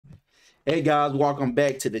Hey guys, welcome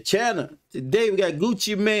back to the channel. Today we got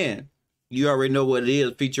Gucci Man. You already know what it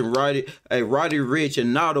is, featuring Roddy Ricch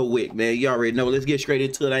Nardo Wick, man. You already know. Let's get straight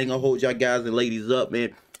into it. I ain't gonna hold y'all guys and ladies up,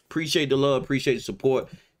 man. Appreciate the love, appreciate the support.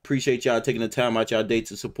 Appreciate y'all taking the time out y'all day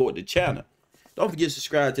to support the channel. Don't forget to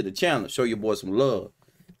subscribe to the channel. Show your boy some love.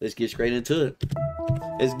 Let's get straight into it.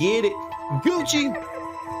 Let's get it. Gucci.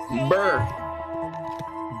 Burr.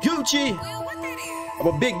 Gucci. I'm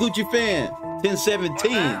a big Gucci fan.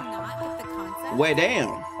 1017. Way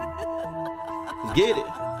down. Get it.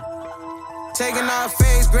 Taking off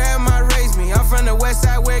face, grandma raised me. I'm from the west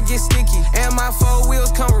side where it gets sticky. And my 4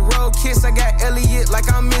 wheels come with road kiss. I got Elliot like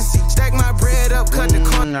I'm Missy. Stack my bread up, cut the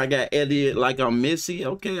corner. I got Elliot like I'm Missy.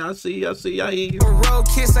 Okay, I see, I hear you. Road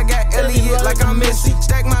kiss, I got Elliot like I'm Missy.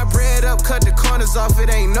 Stack my bread up, cut the corners off. It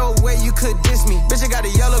ain't no way you could diss me. Bitch, I got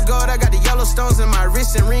the yellow gold, I got the yellow stones in my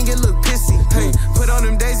wrist and ring. It look pissy. Hey, put on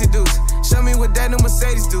them Daisy Dukes. Show me what that new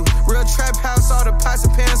Mercedes do. Real trap house, all the pots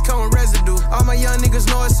and pans come with residue. All my young niggas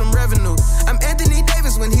know it's some revenue. I'm Anthony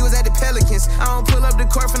Davis when he was at the Pelicans. I don't pull up the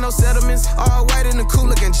court for no settlements. All white and the cool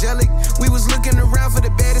look angelic. We was looking around for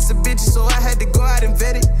the baddest of bitches, so I had to go out and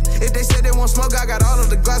vet it. If they said they want smoke, I got all of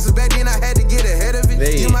the glasses back then. I had to get ahead of it.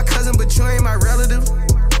 Hey. You my cousin, but you ain't my relative.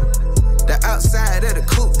 The outside of the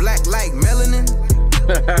coupe black like melanin.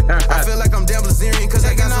 I feel like I'm damn Blazerian cause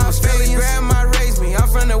I got some Australians. Grandma raised me. I'm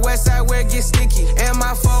from the west side where it gets sticky. And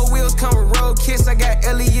my 4 wheels come with road kiss. I got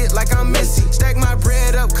Elliot like I'm Missy. Stack my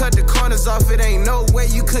bread up, cut the corners off. It ain't no way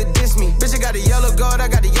you could diss me. Bitch, I got the yellow gold, I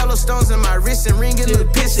got the yellow stones in my wrist and ring. It look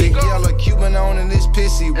pissy. Big yellow Cuban on and it's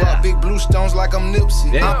pissy. Rock big blue stones like I'm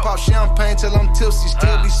Nipsey. I pop champagne till I'm tipsy.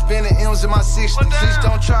 Still be spinning M's in my 60s. Please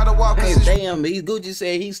don't try to walk. Hey, damn, he's Gucci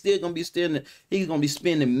said he's still gonna be spending. He's gonna be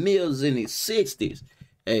spending meals in his 60s.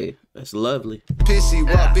 Hey, that's lovely. Pissy,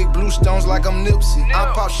 rock big blue stones like I'm Nipsey.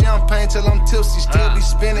 I pop champagne till I'm tipsy. Still be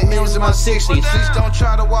spinning M's in my 60s. Please don't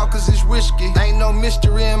try to walk cause it's risky. Ain't no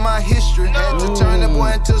mystery in my history. Had to turn that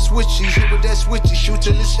boy into a switchy. Hit with that switchy, shoot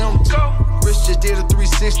till it's empty. Rich just did a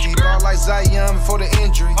 360. Ball like Zion before the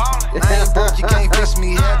injury. I ain't broke, you can't fix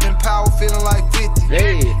me. Having power, feeling like 50.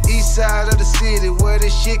 Hey. East side of the city where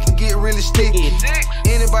this shit can get really sticky.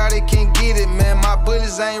 Anybody can get it, man. My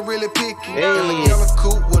bullets ain't really picky. Hey. In a yellow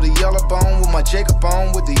coupe with a yellow bone, with my Jacob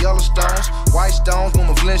on, with the yellow stones. White stones with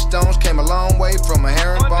my Flintstones. Came a long way from a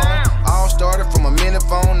herringbone. All started from a minute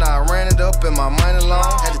phone. Now I ran it up in my money loan.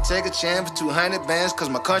 Had to take a chance for 200 bands cause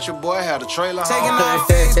my country boy had a trailer home. Taking off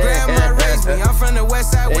face, grandma raised me. I'm from the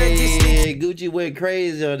west side where it gets sticky. Gucci went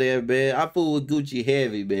crazy on there, man. I fool with Gucci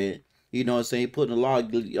heavy, man. You know what I'm saying? He putting a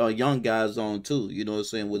lot of young guys on too. You know what I'm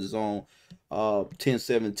saying? With his own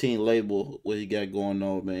 1017 label, what he got going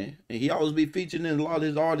on, man. And he always be featuring in a lot of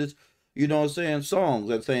his artists, you know what I'm saying,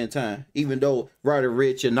 songs at the same time. Even though Roddy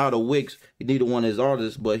Ricch Nardo Wick, neither one of his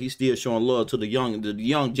artists, but he's still showing love to the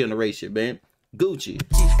young generation, man. Gucci.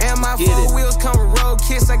 And my 4 wheels come with road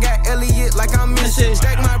kiss. I got Elliot like I'm Missy.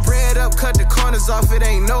 Stack my bread up, cut the corners off. It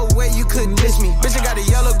ain't no way you could diss me. Bitch, I got the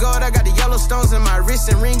yellow gold, I got the yellow stones in my wrist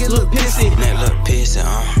and ring. It look pissy. That look pissy,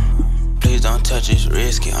 please don't touch, it's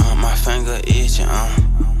risky, my finger itching,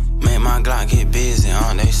 make my Glock get busy,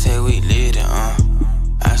 they say we lit it,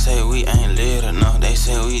 I say we ain't lit enough, they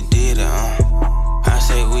say we did it, I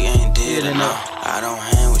say we ain't did enough. I don't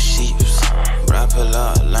hang with sheeps, but I pull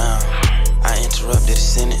up loud. I interrupted the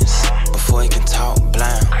sentence before he can talk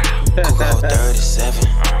blind. Coco 37,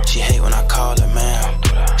 she hate when I call her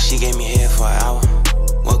man. She gave me head for an hour.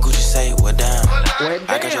 What Gucci say? What down?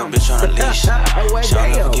 I got your bitch on a leash. She'll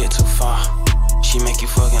never get too far. She make you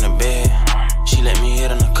fuck in the bed. She let me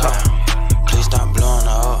hit in the car. Please stop blowing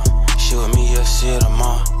her up. She with me, you'll see her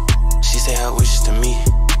tomorrow. She say her wishes to me.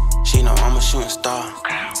 She know I'm a shooting star.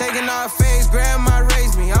 Taking off face, grandma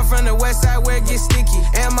raised me. I'm from the west side where it gets sticky.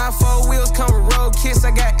 And my 4 wheels come with road kiss.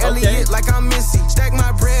 I got Elliot like I'm Missy. Stack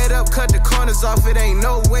my bread up, cut the corners off. It ain't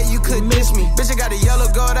no way you could miss me. Bitch, I got the yellow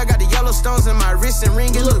gold, I got the yellow stones in my wrist and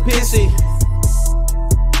ring. It look pissy.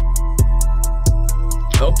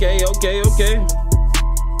 Okay.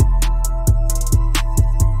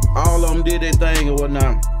 All of them did their thing or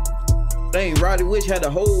whatnot. Dang, Roddy Ricch had the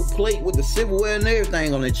whole plate with the silverware and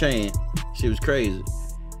everything on the chain. She was crazy.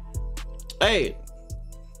 Hey,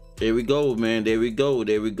 there we go, man. There we go.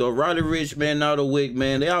 Roddy Ricch, man, Nardo Wick,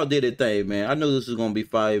 man. They all did their thing, man. I knew this was gonna be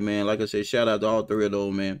fire, man. Like I said, shout out to all 3 of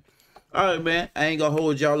those, man. All right, man. I ain't gonna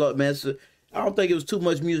hold y'all up, man. So, I don't think it was too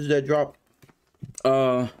much music that dropped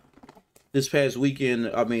this past weekend.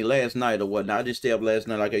 I mean, last night or whatnot. I just stayed up last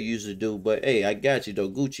night like I usually do. But hey, I got you though.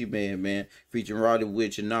 Gucci Man, featuring Roddy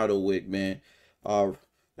Ricch and Nardo Wick, man.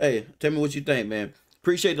 Hey, tell me what you think, man.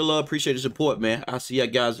 Appreciate the love, appreciate the support, man. I'll see y'all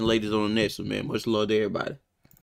guys and ladies on the next one, man. Much love to everybody.